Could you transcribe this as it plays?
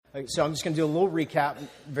So I'm just going to do a little recap,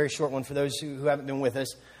 very short one for those who haven't been with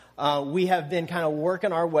us. We have been kind of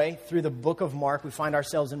working our way through the book of Mark. We find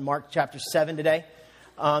ourselves in Mark chapter 7 today.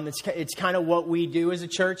 It's kind of what we do as a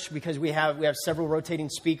church because we have several rotating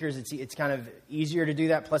speakers. It's kind of easier to do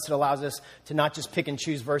that. Plus, it allows us to not just pick and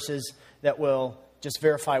choose verses that will just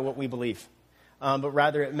verify what we believe, but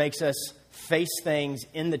rather it makes us face things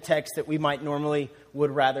in the text that we might normally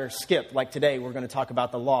would rather skip. Like today, we're going to talk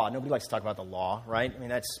about the law. Nobody likes to talk about the law, right? I mean,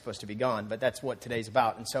 that's supposed to be gone, but that's what today's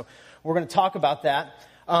about. And so we're going to talk about that.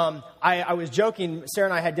 I was joking. Sarah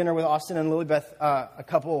and I had dinner with Austin and Lilybeth a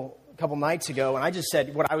couple nights ago, and I just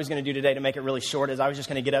said what I was going to do today to make it really short is I was just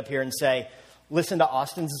going to get up here and say, listen to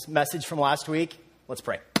Austin's message from last week. Let's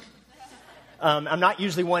pray. I'm not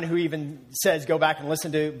usually one who even says go back and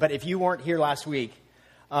listen to, but if you weren't here last week,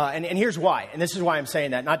 and here's why, and this is why I'm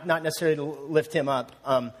saying that, not necessarily to lift him up,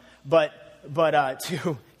 but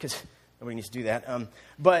to, because nobody needs to do that.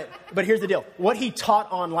 But here's the deal. What he taught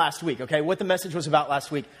on last week, okay, what the message was about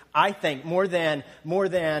last week, I think more than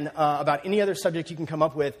about any other subject you can come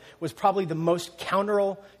up with, was probably the most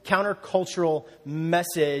countercultural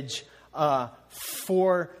message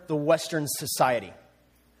for the Western society,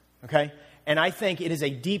 okay? And I think it is a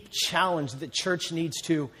deep challenge that the church needs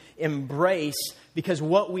to embrace because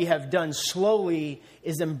what we have done slowly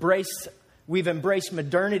is we've embraced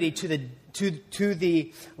modernity to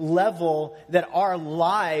the level that our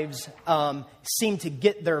lives seem to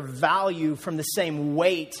get their value from the same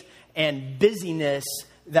weight and busyness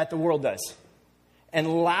that the world does.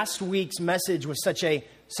 And last week's message was such a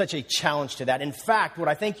challenge to that. In fact, what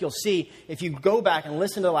I think you'll see, if you go back and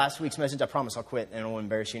listen to last week's message, I promise I'll quit and I won't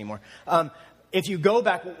embarrass you anymore. If you go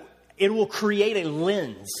back, it will create a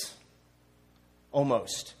lens,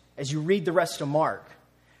 almost, as you read the rest of Mark,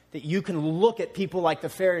 that you can look at people like the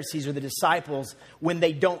Pharisees or the disciples when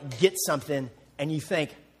they don't get something and you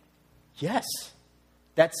think, yes,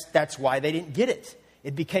 that's why they didn't get it.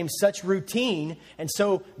 It became such routine and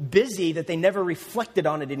so busy that they never reflected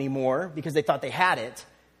on it anymore because they thought they had it,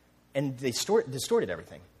 and they distorted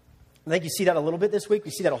everything. I think you see that a little bit this week.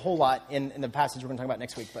 We see that a whole lot in the passage we're going to talk about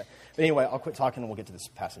next week. But anyway, I'll quit talking and we'll get to this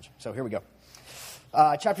passage. So here we go.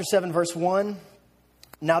 Chapter 7, verse 1.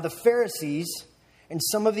 Now the Pharisees and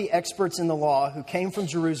some of the experts in the law who came from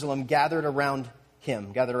Jerusalem gathered around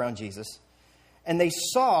Jesus. And they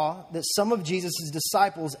saw that some of Jesus'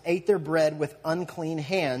 disciples ate their bread with unclean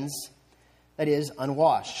hands, that is,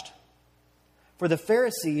 unwashed. For the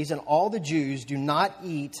Pharisees and all the Jews do not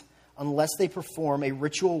eat unless they perform a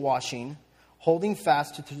ritual washing, holding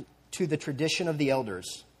fast to the tradition of the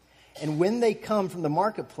elders. And when they come from the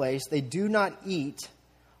marketplace, they do not eat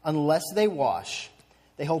unless they wash.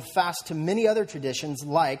 They hold fast to many other traditions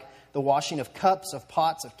like the washing of cups, of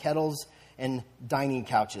pots, of kettles, and dining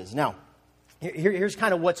couches. Now, here's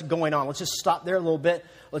kind of what's going on. Let's just stop there a little bit.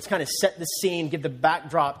 Let's kind of set the scene, give the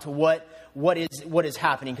backdrop to what is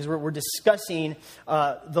happening. Because we're discussing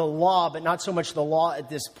the law, but not so much the law at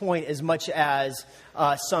this point as much as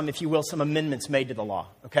some, if you will, some amendments made to the law.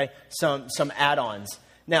 Okay, some add-ons.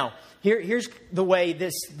 Now, here's the way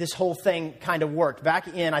this whole thing kind of worked. Back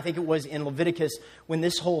in, I think it was in Leviticus, when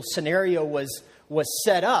this whole scenario was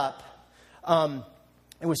set up,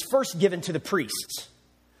 it was first given to the priests.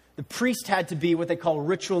 The priest had to be what they call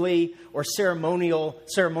ritually or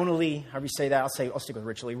ceremonially, however you say that, I'll stick with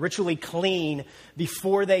ritually clean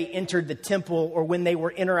before they entered the temple or when they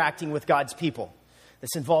were interacting with God's people.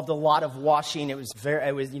 This involved a lot of washing. It was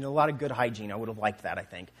a lot of good hygiene. I would have liked that, I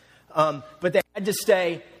think. But they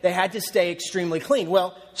had to stay extremely clean.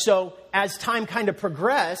 Well, so as time kind of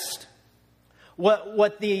progressed,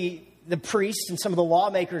 what the priests and some of the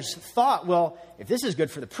lawmakers thought, well, if this is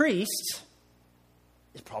good for the priests,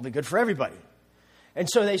 it's probably good for everybody. And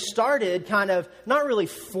so they started kind of, not really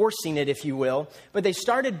forcing it, if you will, but they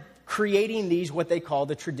started creating these, what they call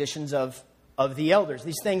the traditions of the elders.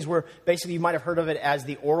 These things were basically, you might have heard of it as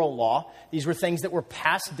the oral law. These were things that were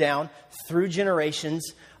passed down through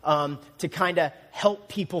generations to kind of help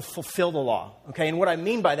people fulfill the law. Okay, and what I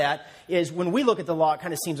mean by that is when we look at the law, it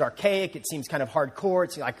kind of seems archaic. It seems kind of hardcore.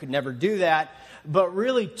 It's like, I could never do that. But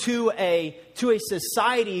really, to a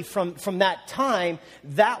society from that time,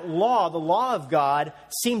 that law, the law of God,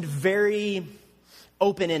 seemed very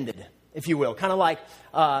open-ended, if you will. Kind of like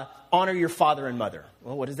honor your father and mother.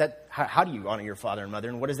 Well, what is that? How do you honor your father and mother?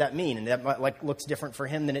 And what does that mean? And that looks different for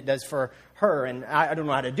him than it does for her. And I don't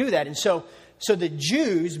know how to do that. And so the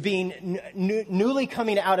Jews, being newly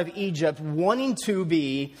coming out of Egypt, wanting to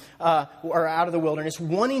be, or out of the wilderness,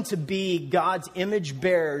 wanting to be God's image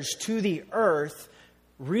bearers to the earth,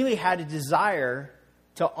 really had a desire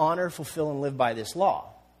to honor, fulfill, and live by this law.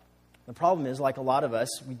 The problem is, like a lot of us,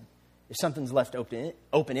 if something's left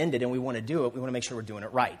open-ended and we want to do it, we want to make sure we're doing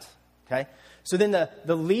it right. Okay? So then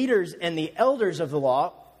the leaders and the elders of the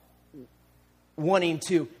law, wanting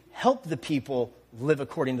to help the people live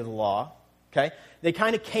according to the law, okay, they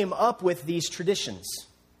kind of came up with these traditions.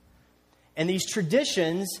 And these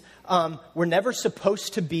traditions were never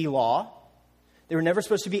supposed to be law. They were never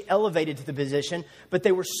supposed to be elevated to the position, but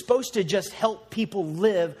they were supposed to just help people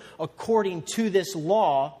live according to this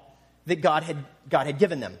law that God had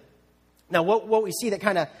given them. Now, what we see that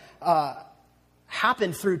kind of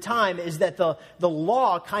happened through time is that the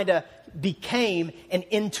law kind of became an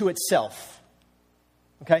end to itself.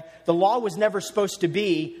 Okay? The law was never supposed to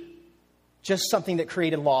be just something that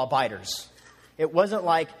created law abiders. It wasn't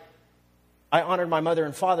like, I honored my mother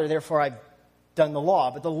and father, therefore I've done the law.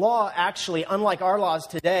 But the law actually, unlike our laws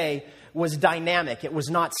today, was dynamic. It was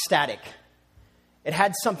not static. It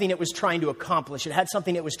had something it was trying to accomplish. It had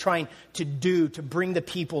something it was trying to do to bring the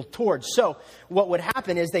people towards. So what would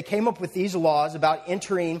happen is they came up with these laws about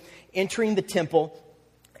entering the temple,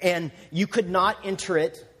 and you could not enter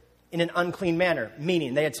it in an unclean manner.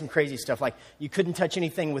 Meaning, they had some crazy stuff like you couldn't touch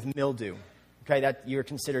anything with mildew. Okay, that you're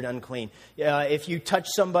considered unclean. If you touch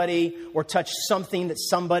somebody or touch something that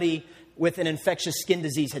somebody with an infectious skin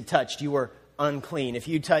disease had touched, you were unclean. If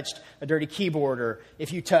you touched a dirty keyboard, or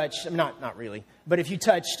if you touched, not really, but if you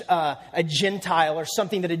touched a Gentile or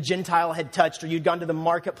something that a Gentile had touched, or you'd gone to the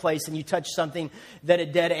marketplace and you touched something that a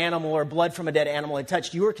dead animal or blood from a dead animal had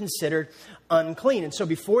touched, you were considered unclean. And so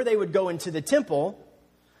before they would go into the temple,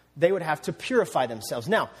 they would have to purify themselves.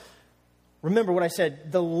 Now, remember what I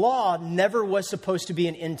said, the law never was supposed to be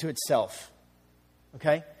an end to itself.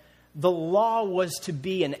 Okay? The law was to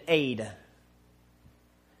be an aid.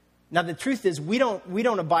 Now, the truth is, we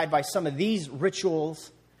don't abide by some of these rituals,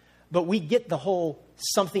 but we get the whole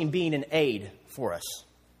something being an aid for us.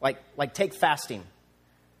 Like take fasting.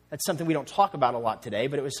 That's something we don't talk about a lot today,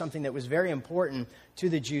 but it was something that was very important to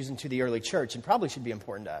the Jews and to the early church, and probably should be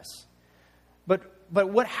important to us. But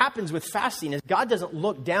what happens with fasting is God doesn't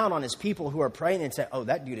look down on his people who are praying and say, oh,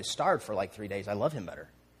 that dude is starved for like 3 days. I love him better.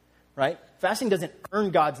 Right? Fasting doesn't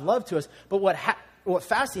earn God's love to us, but what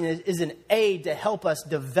fasting is an aid to help us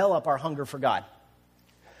develop our hunger for God.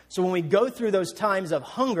 So when we go through those times of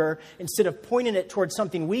hunger, instead of pointing it towards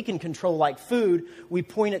something we can control like food, we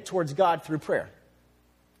point it towards God through prayer.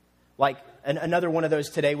 Like another one of those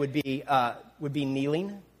today would be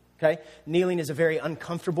kneeling. Okay? Kneeling is a very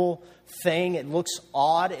uncomfortable thing. It looks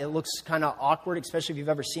odd. It looks kind of awkward, especially if you've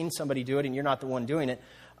ever seen somebody do it and you're not the one doing it.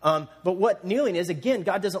 But what kneeling is, again,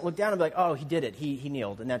 God doesn't look down and be like, oh, he did it. He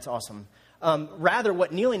kneeled, and that's awesome. Rather,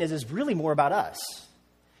 what kneeling is really more about us.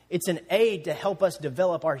 It's an aid to help us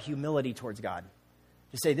develop our humility towards God.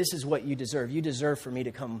 To say, this is what you deserve. You deserve for me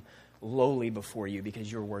to come lowly before you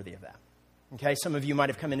because you're worthy of that. Okay, some of you might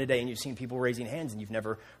have come in today and you've seen people raising hands and you've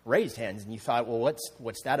never raised hands, and you thought, well,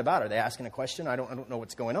 what's that about? Are they asking a question? I don't know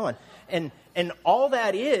what's going on. And all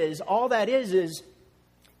that is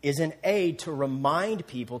an aid to remind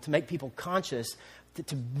people, to make people conscious that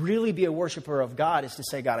to really be a worshiper of God is to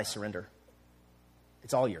say, God, I surrender.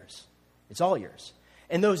 It's all yours. It's all yours.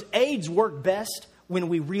 And those aids work best when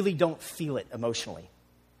we really don't feel it emotionally.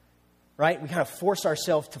 Right? We kind of force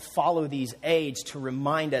ourselves to follow these aids to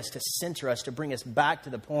remind us, to center us, to bring us back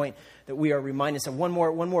to the point that we are reminded of. One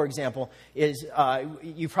more example is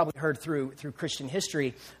you've probably heard through Christian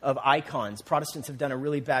history of icons. Protestants have done a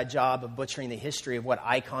really bad job of butchering the history of what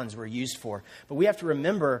icons were used for. But we have to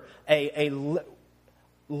remember a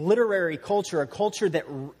literary culture, a culture that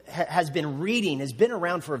has been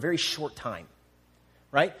around for a very short time.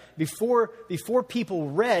 Right? Before people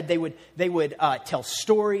read, they would tell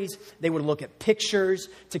stories. They would look at pictures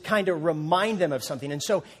to kind of remind them of something. And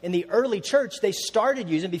so in the early church, they started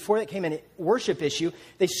using, before that came a worship issue,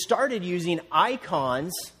 they started using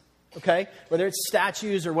icons, okay? Whether it's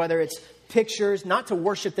statues or whether it's pictures, not to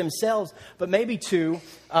worship themselves, but maybe to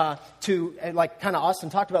like kind of Austin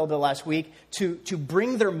talked about a little bit last week, to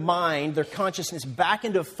bring their mind, their consciousness back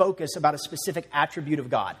into focus about a specific attribute of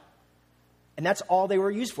God. And that's all they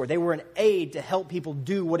were used for. They were an aid to help people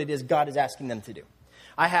do what it is God is asking them to do.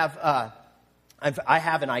 I have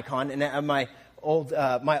an icon, and at my old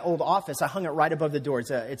office, I hung it right above the door.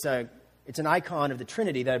 It's an icon of the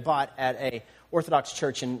Trinity that I bought at a Orthodox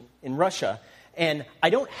church in Russia. And I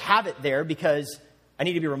don't have it there because I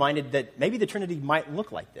need to be reminded that maybe the Trinity might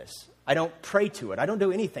look like this. I don't pray to it. I don't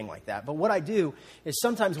do anything like that. But what I do is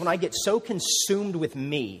sometimes when I get so consumed with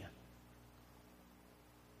me,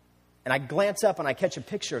 and I glance up and I catch a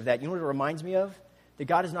picture of that, you know what it reminds me of? That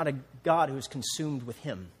God is not a God who is consumed with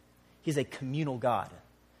him. He's a communal God.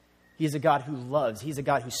 He is a God who loves. He is a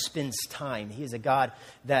God who spends time. He is a God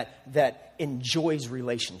that enjoys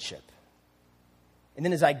relationship. And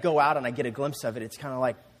then as I go out and I get a glimpse of it, it's kind of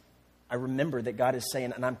like I remember that God is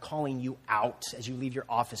saying, and I'm calling you out as you leave your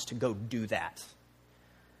office to go do that.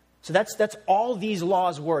 So that's all these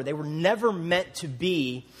laws were. They were never meant to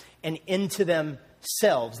be an end to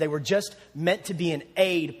themselves. They were just meant to be an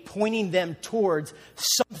aid, pointing them towards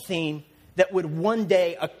something that would one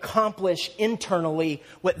day accomplish internally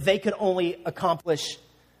what they could only accomplish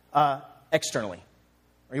externally.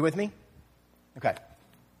 Are you with me? Okay.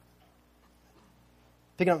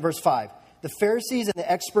 Picking up verse 5. The Pharisees and the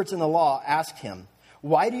experts in the law asked him,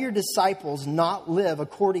 "Why do your disciples not live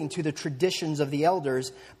according to the traditions of the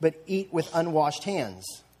elders, but eat with unwashed hands?"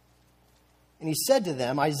 And he said to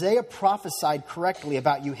them, "Isaiah prophesied correctly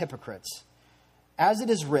about you hypocrites. As it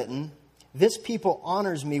is written, this people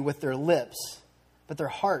honors me with their lips, but their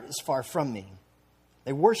heart is far from me.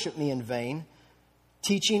 They worship me in vain,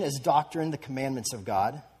 teaching as doctrine the commandments of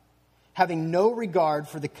God. Having no regard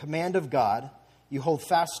for the command of God, you hold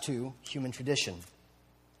fast to human tradition."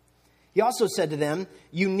 He also said to them,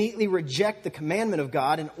 "You neatly reject the commandment of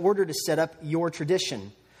God in order to set up your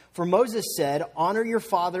tradition. For Moses said, 'Honor your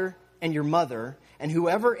father and your mother, and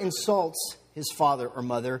whoever insults his father or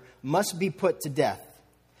mother must be put to death.'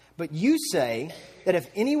 But you say that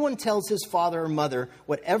if anyone tells his father or mother,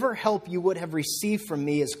 'Whatever help you would have received from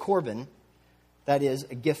me is Corban,' that is,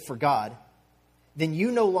 a gift for God, then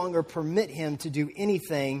you no longer permit him to do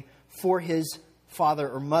anything for his father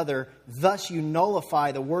or mother. Thus you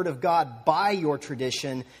nullify the word of God by your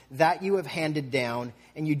tradition that you have handed down,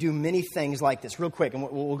 and you do many things like this." Real quick, and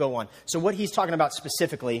we'll go on. So what he's talking about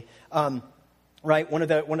specifically, right? One of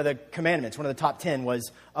the commandments, one of the top 10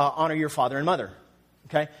 was honor your father and mother.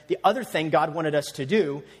 Okay. The other thing God wanted us to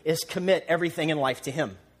do is commit everything in life to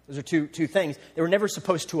Him. Those are two things. They were never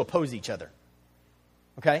supposed to oppose each other.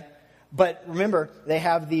 Okay. But remember, they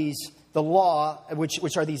have the law,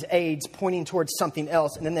 which are these aids pointing towards something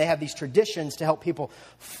else. And then they have these traditions to help people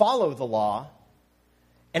follow the law.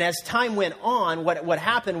 And as time went on, what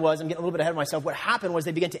happened was, I'm getting a little bit ahead of myself, what happened was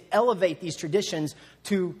they began to elevate these traditions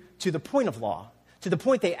to the point of law, to the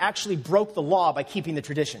point they actually broke the law by keeping the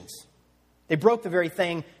traditions. They broke the very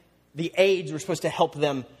thing the aids were supposed to help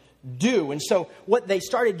them do. And so what they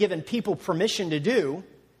started giving people permission to do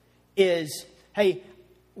is, hey,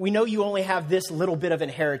 we know you only have this little bit of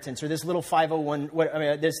inheritance, or this little 501,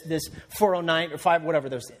 this 409 or 5, whatever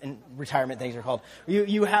those retirement things are called.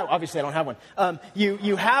 You have, obviously I don't have one.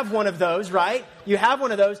 You have one of those, right? You have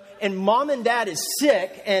one of those, and mom and dad is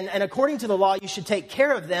sick, and according to the law, you should take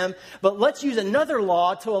care of them. But let's use another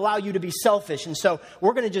law to allow you to be selfish. And so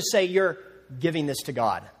we're going to just say you're giving this to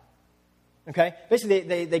God. Okay?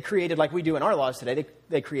 Basically, they created, like we do in our laws today,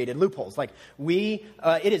 they created loopholes. Like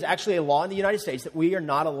it is actually a law in the United States that we are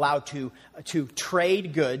not allowed to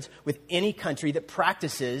trade goods with any country that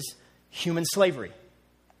practices human slavery.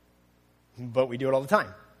 But we do it all the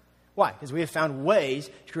time. Why? Because we have found ways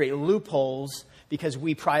to create loopholes because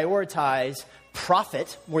we prioritize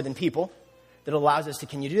profit more than people. That allows us to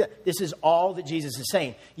continue to do that. This is all that Jesus is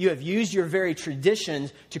saying. You have used your very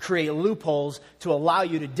traditions to create loopholes to allow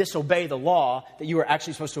you to disobey the law that you were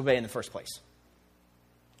actually supposed to obey in the first place.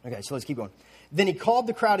 Okay, so let's keep going. Then he called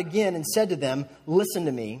the crowd again and said to them, "Listen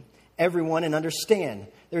to me, everyone, and understand.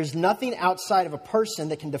 There is nothing outside of a person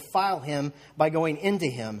that can defile him by going into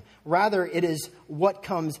him. Rather, it is what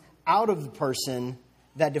comes out of the person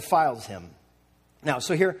that defiles him." Now,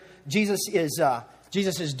 so here, Jesus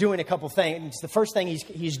is doing a couple things. The first thing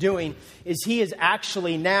he's doing is he is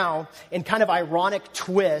actually now, in kind of ironic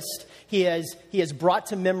twist, he has brought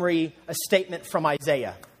to memory a statement from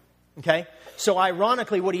Isaiah. Okay? So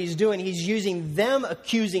ironically, what he's doing, he's using them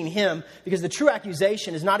accusing him, because the true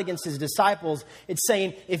accusation is not against his disciples. It's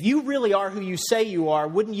saying, if you really are who you say you are,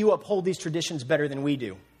 wouldn't you uphold these traditions better than we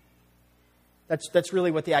do? That's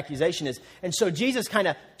really what the accusation is. And so Jesus kind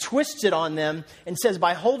of twists it on them and says,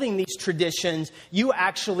 by holding these traditions, you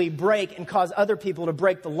actually break and cause other people to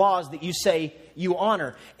break the laws that you say you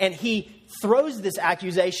honor. And he throws this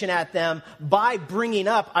accusation at them by bringing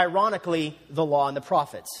up, ironically, the law and the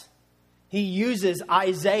prophets. He uses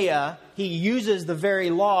Isaiah, he uses the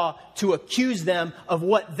very law to accuse them of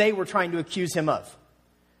what they were trying to accuse him of.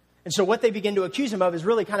 And so what they begin to accuse him of is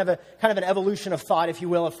really kind of an evolution of thought, if you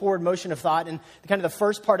will, a forward motion of thought. And kind of the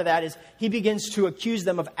first part of that is he begins to accuse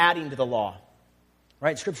them of adding to the law.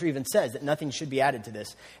 Right? Scripture even says that nothing should be added to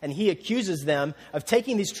this. And he accuses them of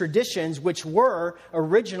taking these traditions, which were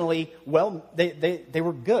originally, well, they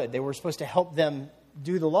were good. They were supposed to help them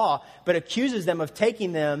do the law, but accuses them of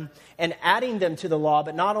taking them and adding them to the law,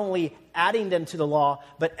 but not only adding them to the law,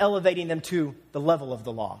 but elevating them to the level of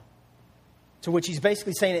the law. To which he's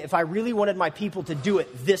basically saying that if I really wanted my people to do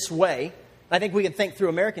it this way, I think we can think through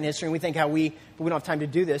American history and we think but we don't have time to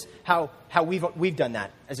do this, how we've done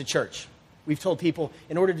that as a church. We've told people,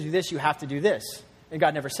 in order to do this, you have to do this. And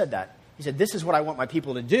God never said that. He said, this is what I want my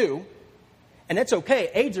people to do. And that's okay.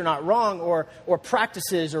 Aids are not wrong, or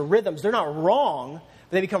practices or rhythms. They're not wrong.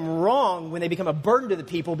 But they become wrong when they become a burden to the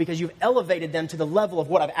people because you've elevated them to the level of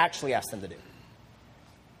what I've actually asked them to do.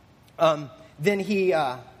 Then he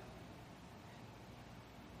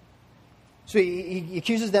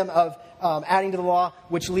accuses them of adding to the law,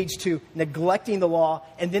 which leads to neglecting the law,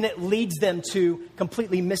 and then it leads them to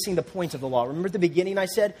completely missing the point of the law. Remember at the beginning I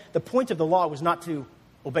said the point of the law was not to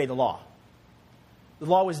obey the law. The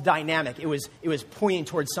law was dynamic. It was pointing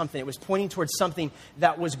towards something. It was pointing towards something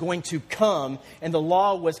that was going to come, and the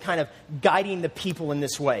law was kind of guiding the people in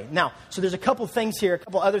this way. Now, so there's a couple things here, a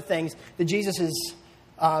couple other things that Jesus is,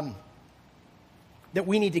 that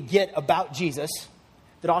we need to get about Jesus,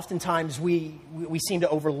 that oftentimes we seem to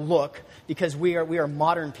overlook because we are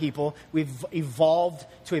modern people. We've evolved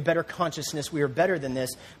to a better consciousness. We are better than this.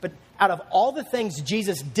 But out of all the things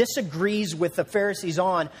Jesus disagrees with the Pharisees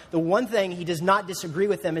on, the one thing he does not disagree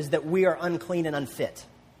with them is that we are unclean and unfit.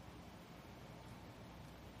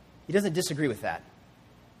 He doesn't disagree with that.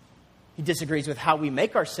 He disagrees with how we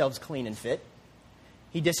make ourselves clean and fit.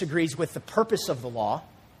 He disagrees with the purpose of the law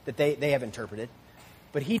that they have interpreted.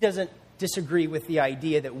 But he doesn't disagree with the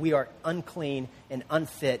idea that we are unclean and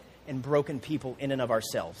unfit and broken people in and of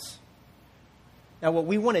ourselves. Now, what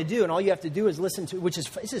we want to do, and all you have to do is listen to,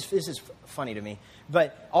 this is funny to me,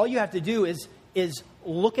 but all you have to do is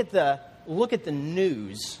look at the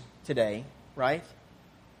news today, right?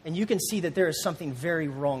 And you can see that there is something very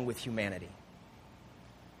wrong with humanity,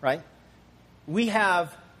 right? We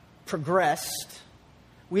have progressed,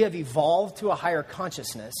 we have evolved to a higher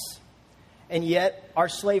consciousness. And yet, our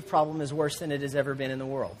slave problem is worse than it has ever been in the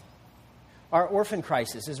world. Our orphan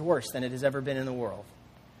crisis is worse than it has ever been in the world.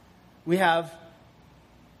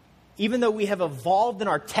 Even though we have evolved in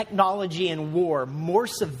our technology and war, more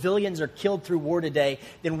civilians are killed through war today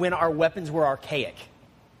than when our weapons were archaic.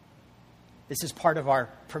 This is part of our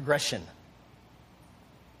progression.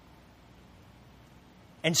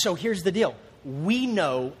 And so here's the deal. We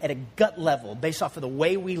know at a gut level, based off of the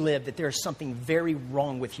way we live, that there is something very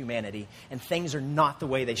wrong with humanity and things are not the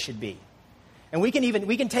way they should be. And we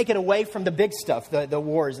can take it away from the big stuff, the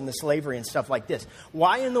wars and the slavery and stuff like this.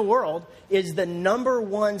 Why in the world is the number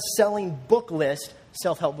one selling book list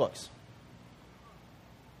self-help books?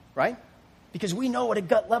 Right? Because we know at a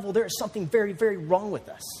gut level there is something very, very wrong with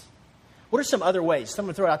us. What are some other ways?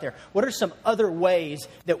 Someone throw it out there. What are some other ways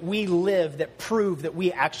that we live that prove that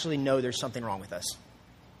we actually know there's something wrong with us?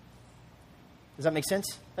 Does that make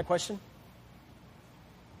sense, that question?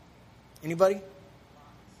 Anybody?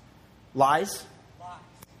 Lies? Locks.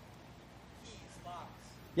 Keys, locks.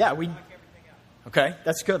 Yeah, Lock everything up. Okay,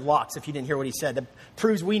 that's good. Locks, if you didn't hear what he said. That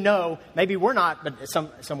proves we know, maybe we're not, but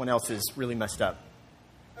someone else is really messed up.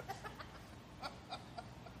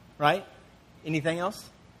 Right? Anything else?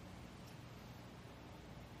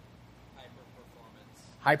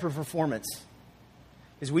 Hyper performance.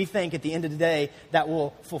 Because we think at the end of the day that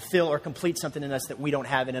will fulfill or complete something in us that we don't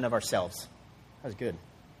have in and of ourselves. That was good.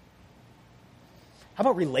 How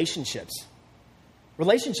about relationships?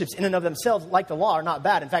 Relationships in and of themselves, like the law, are not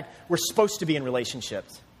bad. In fact, we're supposed to be in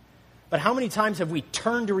relationships. But how many times have we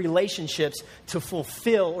turned to relationships to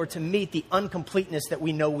fulfill or to meet the incompleteness that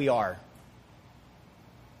we know we are?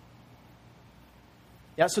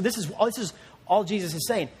 Yeah, so this is all Jesus is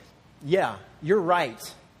saying. Yeah, you're right.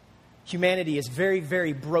 Humanity is very,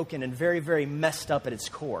 very broken and very, very messed up at its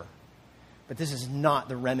core. But this is not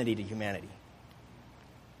the remedy to humanity.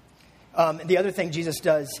 The other thing Jesus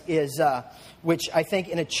does is, which I think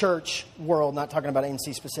in a church world, not talking about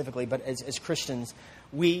ANC specifically, but as Christians,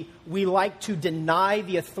 we like to deny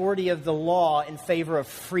the authority of the law in favor of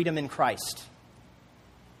freedom in Christ.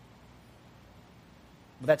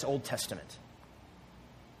 But that's Old Testament.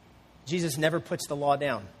 Jesus never puts the law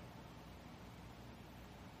down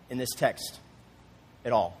in this text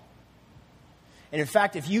at all. And in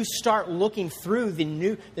fact, if you start looking through the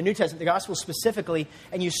New Testament, the Gospel specifically,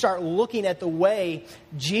 and you start looking at the way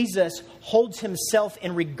Jesus holds himself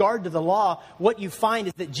in regard to the law, what you find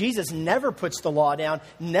is that Jesus never puts the law down,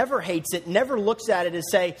 never hates it, never looks at it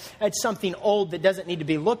as say, it's something old that doesn't need to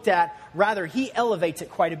be looked at. Rather, he elevates it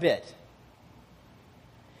quite a bit.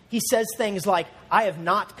 He says things like, I have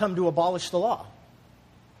not come to abolish the law.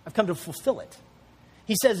 I've come to fulfill it.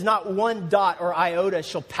 He says, not one dot or iota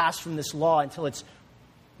shall pass from this law until it's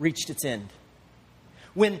reached its end.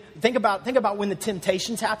 Think about when the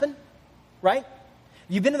temptations happen, right?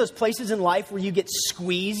 You've been to those places in life where you get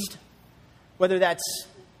squeezed, whether that's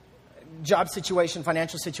job situation,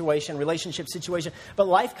 financial situation, relationship situation, but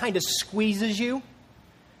life kind of squeezes you.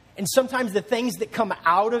 And sometimes the things that come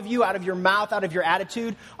out of you, out of your mouth, out of your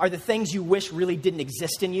attitude, are the things you wish really didn't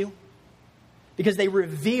exist in you, because they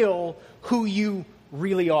reveal who you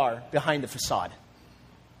really are behind the facade.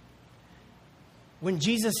 When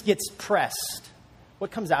Jesus gets pressed,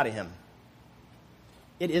 what comes out of him?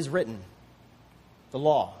 It is written. The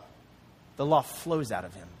law. The law flows out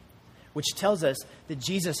of him, which tells us that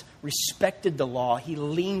Jesus respected the law. He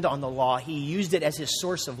leaned on the law. He used it as his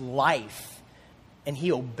source of life, and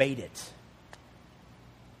he obeyed it.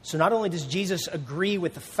 So not only does Jesus agree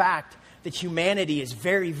with the fact that humanity is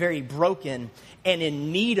very, very broken and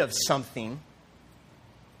in need of something,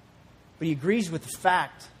 but he agrees with the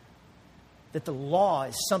fact that the law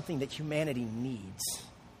is something that humanity needs.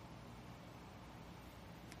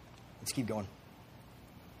 Let's keep going.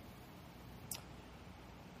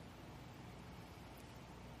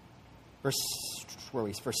 Verse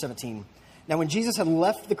 17. Now when Jesus had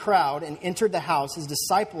left the crowd and entered the house, his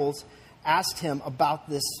disciples asked him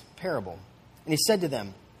about this parable. And he said to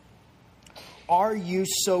them, "Are you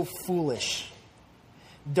so foolish?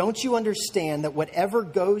 Don't you understand that whatever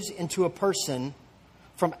goes into a person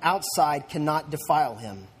from outside cannot defile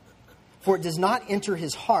him? For it does not enter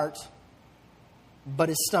his heart, but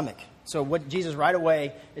his stomach." So what Jesus right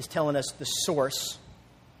away is telling us the source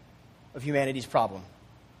of humanity's problem.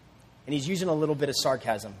 And he's using a little bit of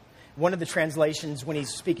sarcasm. One of the translations, when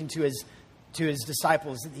he's speaking to his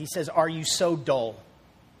disciples, he says, "Are you so dull?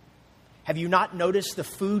 Have you not noticed the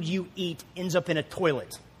food you eat ends up in a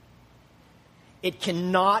toilet? It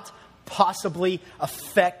cannot possibly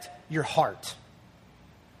affect your heart."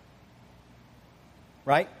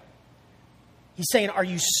 Right? He's saying, are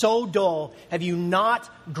you so dull? Have you not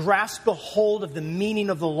grasped a hold of the meaning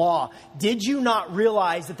of the law? Did you not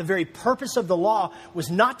realize that the very purpose of the law was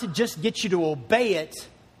not to just get you to obey it,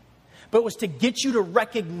 but was to get you to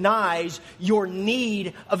recognize your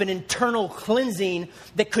need of an internal cleansing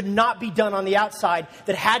that could not be done on the outside,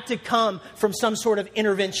 that had to come from some sort of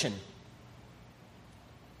intervention?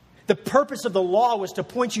 The purpose of the law was to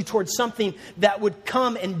point you towards something that would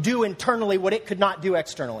come and do internally what it could not do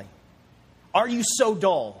externally. Are you so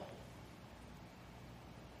dull?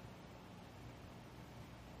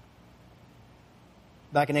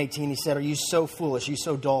 Back in 18, he said, "Are you so foolish? Are you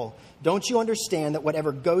so dull? Don't you understand that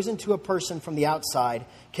whatever goes into a person from the outside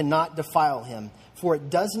cannot defile him? For it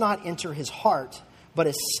does not enter his heart, but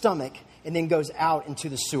his stomach, and then goes out into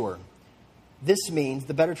the sewer." This means,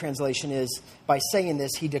 the better translation is, by saying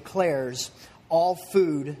this, he declares all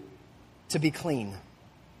food to be clean.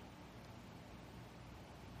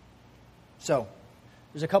 So,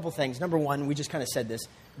 there's a couple things. Number one, we just kind of said this.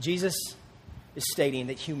 Jesus is stating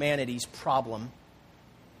that humanity's problem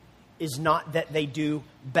is not that they do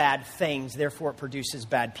bad things, therefore it produces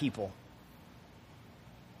bad people.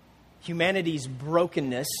 Humanity's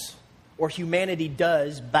brokenness, or humanity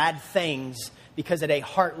does bad things because at a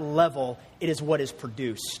heart level, it is what is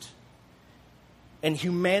produced. And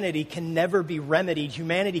humanity can never be remedied.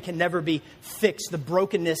 Humanity can never be fixed. The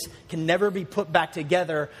brokenness can never be put back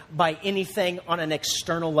together by anything on an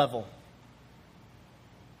external level.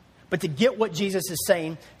 But to get what Jesus is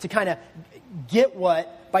saying, to kind of get what,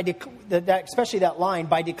 especially that line,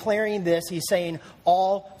 by declaring this, he's saying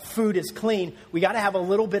all food is clean. We got to have a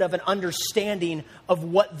little bit of an understanding of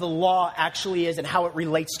what the law actually is and how it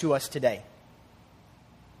relates to us today.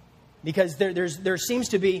 Because there seems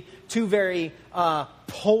to be two very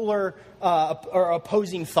polar or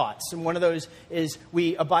opposing thoughts. And one of those is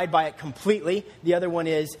we abide by it completely. The other one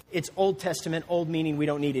is it's Old Testament, old meaning we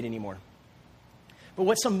don't need it anymore. But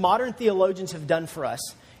what some modern theologians have done for us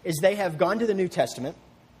is they have gone to the New Testament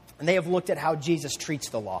and they have looked at how Jesus treats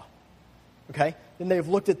the law. Okay? Then they have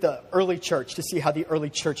looked at the early church to see how the early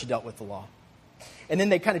church dealt with the law. And then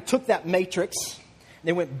they kind of took that matrix.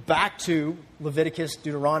 They went back to Leviticus,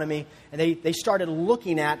 Deuteronomy, and they started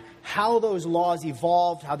looking at how those laws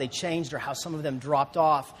evolved, how they changed, or how some of them dropped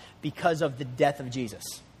off because of the death of Jesus.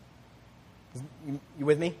 You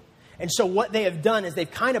with me? And so what they have done is they've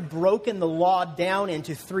kind of broken the law down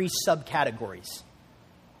into three subcategories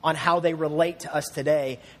on how they relate to us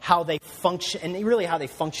today, how they function, and really how they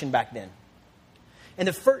functioned back then. And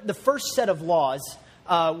the first set of laws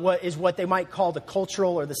is what they might call the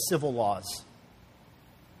cultural or the civil laws.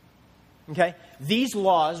 Okay? These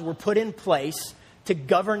laws were put in place to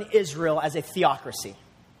govern Israel as a theocracy,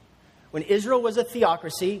 When Israel was a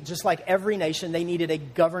theocracy, just like every nation, they needed a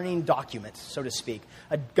governing document, so to speak,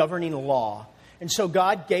 a governing law. And so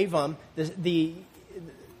God gave them the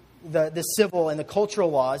civil and the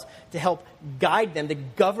cultural laws to help guide them, to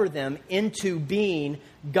govern them into being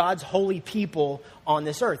God's holy people on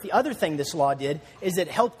this earth. The other thing this law did is it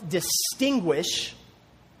helped distinguish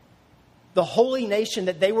the holy nation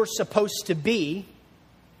that they were supposed to be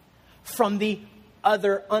from the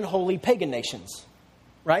other unholy pagan nations,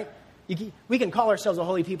 right? We can call ourselves a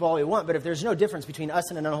holy people all we want, but if there's no difference between us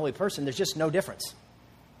and an unholy person, there's just no difference,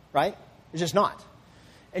 right? There's just not.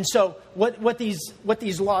 And so what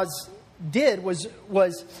these laws did was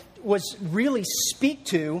really speak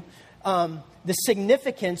to the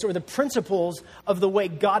significance or the principles of the way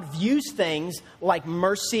God views things like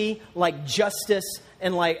mercy, like justice,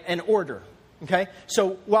 and order. Okay?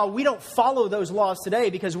 So while we don't follow those laws today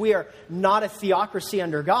because we are not a theocracy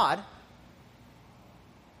under God,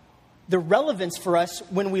 the relevance for us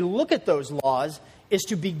when we look at those laws is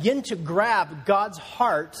to begin to grab God's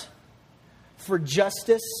heart for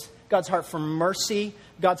justice, God's heart for mercy,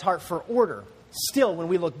 God's heart for order. Still, when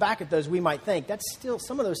we look back at those, we might think,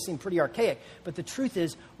 some of those seem pretty archaic. But the truth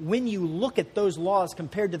is, when you look at those laws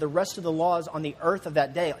compared to the rest of the laws on the earth of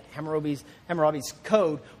that day, like Hammurabi's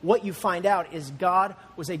code, what you find out is God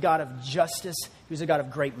was a God of justice, He was a God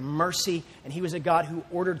of great mercy, and He was a God who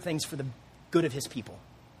ordered things for the good of His people.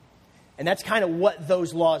 And that's kind of what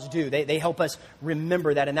those laws do. They help us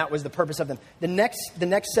remember that, and that was the purpose of them. The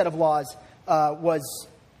next set of laws was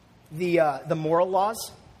the moral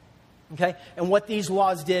laws. Okay? And what these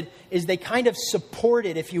laws did is they kind of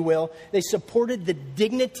supported, if you will, they supported the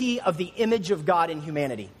dignity of the image of God in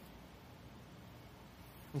humanity.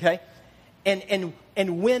 Okay? And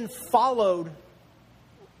when followed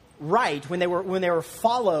right, when they were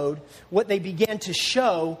followed, what they began to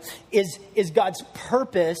show is God's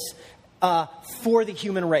purpose for the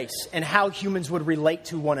human race and how humans would relate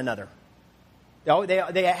to one another.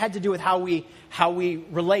 They had to do with how we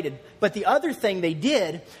related. But the other thing they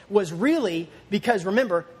did was really, because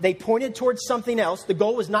remember, they pointed towards something else. The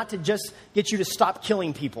goal was not to just get you to stop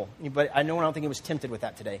killing people. But I don't think it was tempted with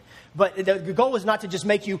that today. But the goal was not to just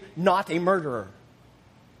make you not a murderer.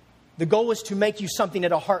 The goal was to make you something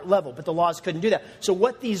at a heart level, but the laws couldn't do that. So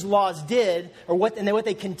what these laws did, what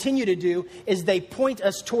they continue to do, is they point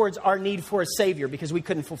us towards our need for a Savior because we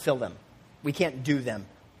couldn't fulfill them. We can't do them,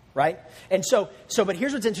 right? And but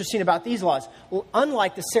here's what's interesting about these laws. Well,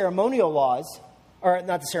 unlike the ceremonial laws, or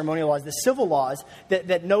not the ceremonial laws, the civil laws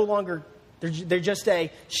that no longer, they're just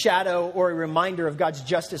a shadow or a reminder of God's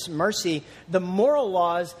justice and mercy, the moral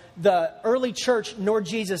laws, the early church nor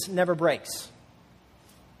Jesus never breaks.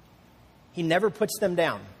 He never puts them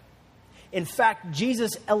down. In fact,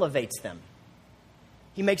 Jesus elevates them.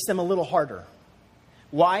 He makes them a little harder.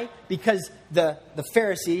 Why? Because the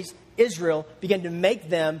Pharisees, Israel, began to make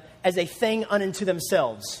them as a thing unto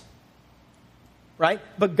themselves. Right?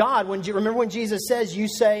 But God, remember when Jesus says, you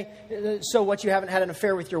say, so what, you haven't had an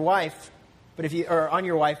affair with your wife, or on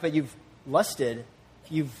your wife, but you've lusted,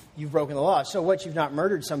 you've broken the law. So what, you've not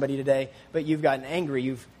murdered somebody today, but you've gotten angry,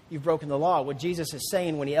 you've broken the law. What Jesus is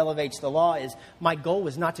saying when He elevates the law is, my goal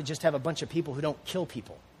was not to just have a bunch of people who don't kill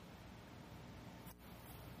people.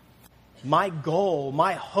 My goal,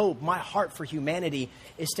 my hope, my heart for humanity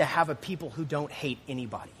is to have a people who don't hate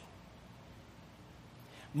anybody.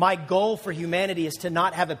 My goal for humanity is to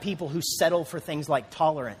not have a people who settle for things like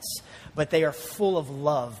tolerance, but they are full of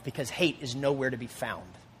love because hate is nowhere to be found.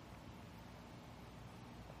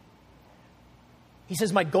 He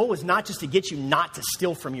says, my goal is not just to get you not to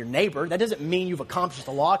steal from your neighbor. That doesn't mean you've accomplished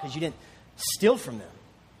the law because you didn't steal from them.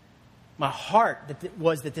 My heart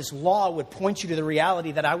was that this law would point you to the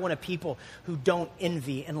reality that I want a people who don't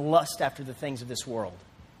envy and lust after the things of this world.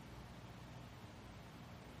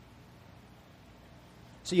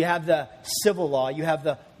 So you have the civil law, you have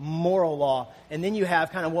the moral law, and then you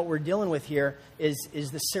have kind of what we're dealing with here is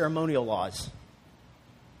the ceremonial laws.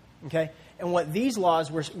 Okay? And what these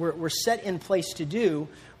laws were set in place to do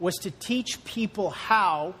was to teach people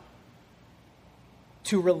how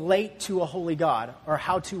to relate to a holy God or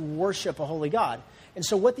how to worship a holy God. And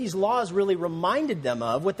so what these laws really reminded them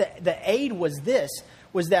of, what the aid was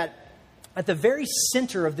that at the very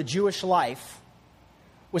center of the Jewish life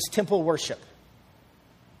was temple worship.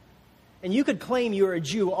 And you could claim you're a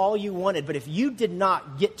Jew all you wanted, but if you did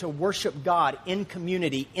not get to worship God in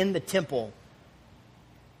community, in the temple,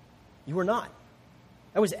 you were not.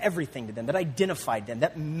 That was everything to them. That identified them.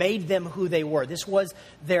 That made them who they were. This was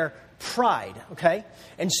their pride, okay?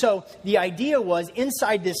 And so the idea was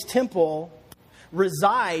inside this temple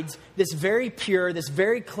resides this very pure, this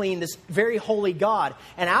very clean, this very holy God.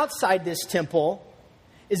 And outside this temple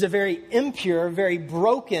is a very impure, very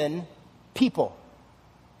broken people.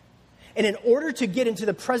 And in order to get into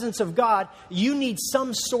the presence of God, you need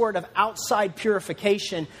some sort of outside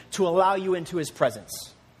purification to allow you into His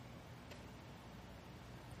presence.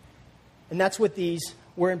 And that's what these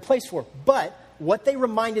were in place for. But what they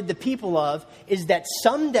reminded the people of is that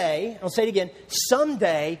someday, I'll say it again,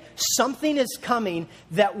 someday something is coming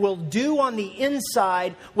that will do on the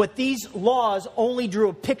inside what these laws only drew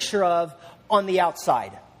a picture of on the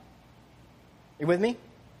outside. You with me?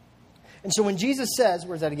 And so when Jesus says,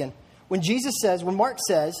 where's that again? When Mark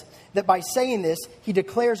says that by saying this, He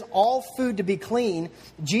declares all food to be clean,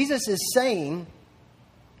 Jesus is saying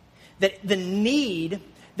that the need,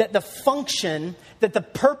 that the function, that the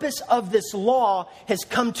purpose of this law has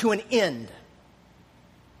come to an end.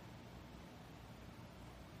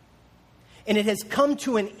 And it has come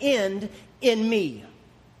to an end in me.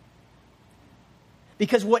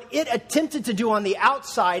 Because what it attempted to do on the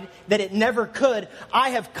outside that it never could, I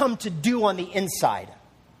have come to do on the inside.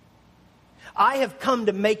 I have come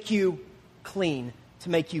to make you clean, to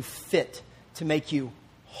make you fit, to make you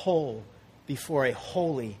whole before a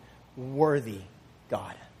holy, worthy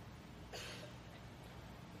God.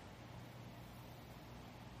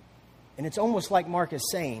 And it's almost like Mark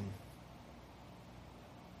is saying,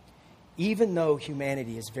 even though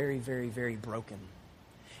humanity is very, very, very broken,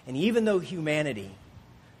 and even though humanity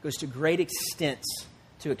goes to great extents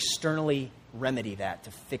to externally remedy that,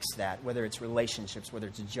 to fix that, whether it's relationships, whether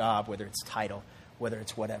it's a job, whether it's title, whether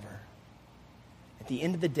it's whatever. At the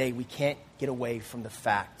end of the day, we can't get away from the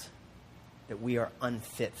fact that we are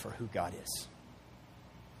unfit for who God is.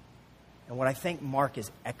 And what I think Mark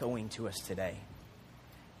is echoing to us today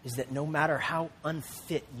is that no matter how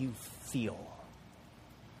unfit you feel,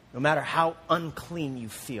 no matter how unclean you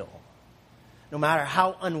feel, no matter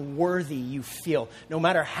how unworthy you feel, no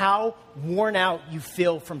matter how worn out you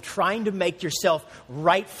feel from trying to make yourself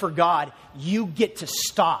right for God, you get to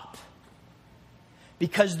stop.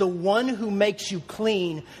 Because the one who makes you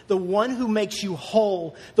clean, the one who makes you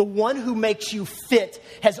whole, the one who makes you fit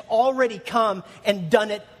has already come and done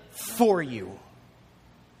it for you.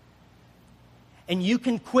 And you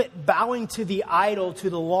can quit bowing to the idol, to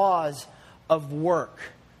the laws of work,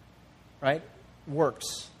 right?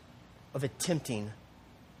 Works. Of attempting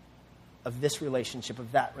of this relationship,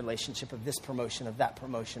 of that relationship, of this promotion, of that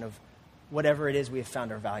promotion, of whatever it is we have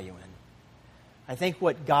found our value in. I think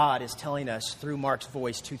what God is telling us through Mark's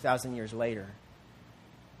voice 2,000 years later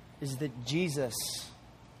is that Jesus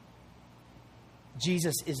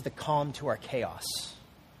is the calm to our chaos,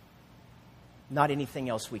 not anything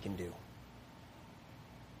else we can do.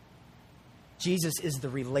 Jesus is the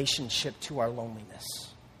relationship to our loneliness,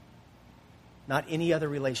 not any other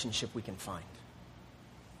relationship we can find.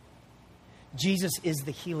 Jesus is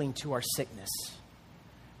the healing to our sickness,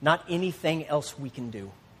 not anything else we can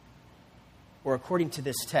do. Or according to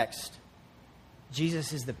this text,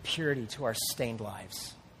 Jesus is the purity to our stained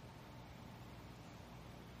lives.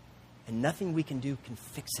 And nothing we can do can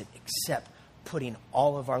fix it except putting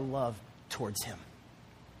all of our love towards Him.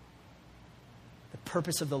 The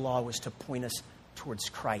purpose of the law was to point us towards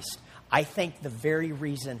Christ. I think the very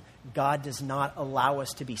reason God does not allow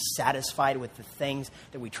us to be satisfied with the things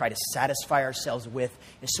that we try to satisfy ourselves with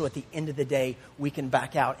is so at the end of the day, we can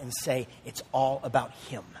back out and say, it's all about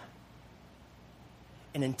Him.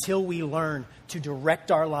 And until we learn to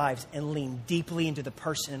direct our lives and lean deeply into the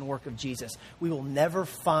person and work of Jesus, we will never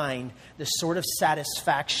find the sort of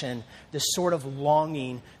satisfaction, the sort of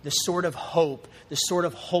longing, the sort of hope, the sort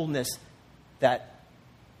of wholeness that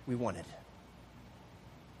we wanted.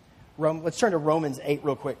 Let's turn to Romans 8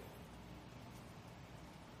 real quick.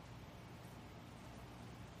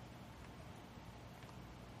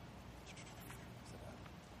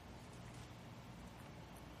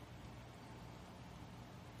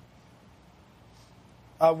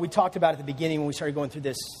 We talked about at the beginning when we started going through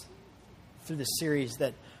this series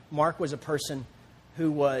that Mark was a person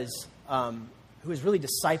who was really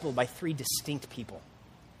discipled by three distinct people.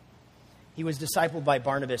 He was discipled by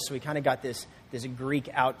Barnabas, so he kind of got this Greek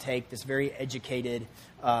outtake, this very educated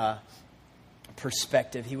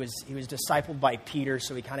perspective. He was discipled by Peter,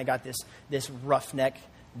 so he kind of got this roughneck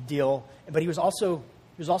deal. But he was also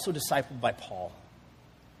discipled by Paul.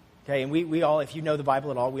 Okay, and we all, if you know the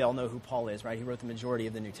Bible at all, we all know who Paul is, right? He wrote the majority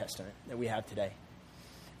of the New Testament that we have today.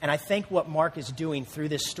 And I think what Mark is doing through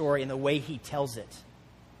this story and the way he tells it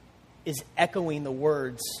is echoing the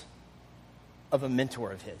words of a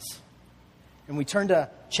mentor of his. And we turn to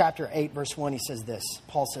chapter 8, verse 1, he says this.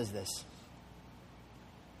 Paul says this.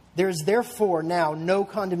 There is therefore now no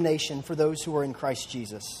condemnation for those who are in Christ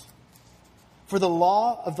Jesus. For the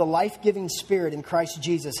law of the life-giving Spirit in Christ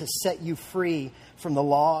Jesus has set you free from the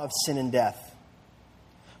law of sin and death.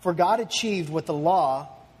 For God achieved what the law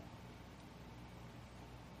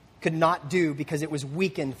could not do because it was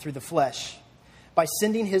weakened through the flesh, by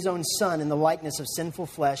sending his own Son in the likeness of sinful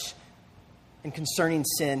flesh. And concerning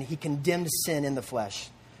sin, he condemned sin in the flesh,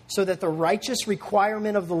 so that the righteous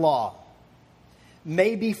requirement of the law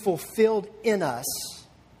may be fulfilled in us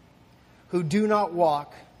who do not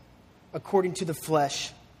walk according to the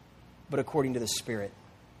flesh, but according to the Spirit.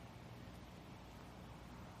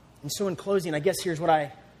 And so in closing, I guess here's what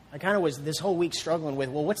I kind of was this whole week struggling with.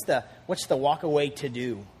 Well, what's the walk away to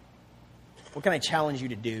do? What can I challenge you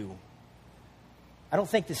to do? I don't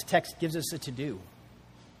think this text gives us a to do.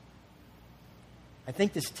 I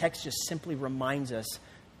think this text just simply reminds us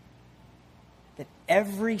that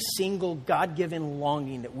every single God-given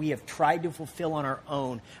longing that we have tried to fulfill on our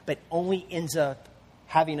own, but only ends up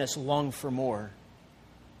having us long for more,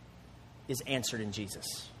 is answered in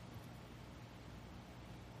Jesus.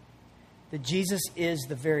 That Jesus is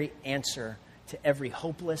the very answer to every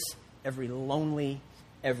hopeless, every lonely,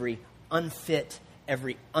 every unfit,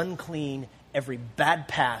 every unclean, every bad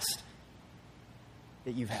past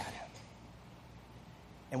that you've had.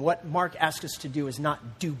 And what Mark asks us to do is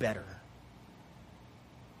not do better,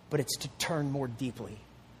 but it's to turn more deeply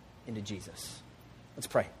into Jesus. Let's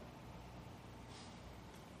pray.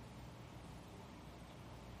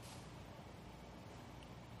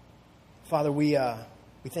 Father, we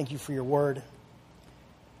thank you for your word.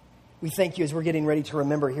 We thank you as we're getting ready to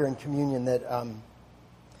remember here in communion that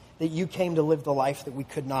you came to live the life that we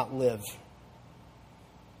could not live.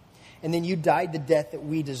 And then you died the death that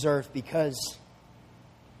we deserved because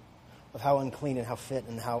of how unclean and how fit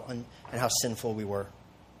and how sinful we were.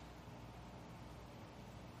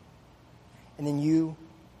 And then you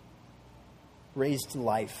raised to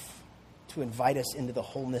life to invite us into the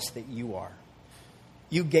wholeness that you are.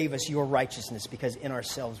 You gave us your righteousness because in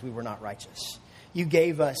ourselves we were not righteous. You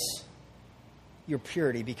gave us your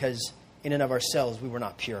purity because in and of ourselves we were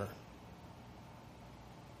not pure.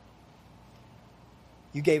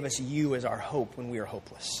 You gave us you as our hope when we were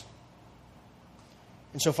hopeless.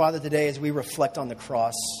 And so, Father, today as we reflect on the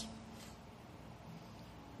cross,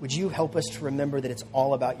 would you help us to remember that it's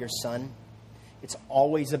all about your Son? It's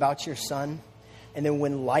always about your Son. And then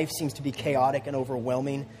when life seems to be chaotic and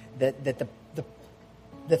overwhelming, that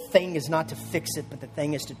the thing is not to fix it, but the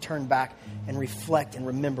thing is to turn back and reflect and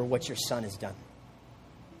remember what your Son has done.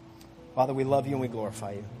 Father, we love you and we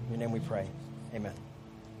glorify you. In your name we pray. Amen.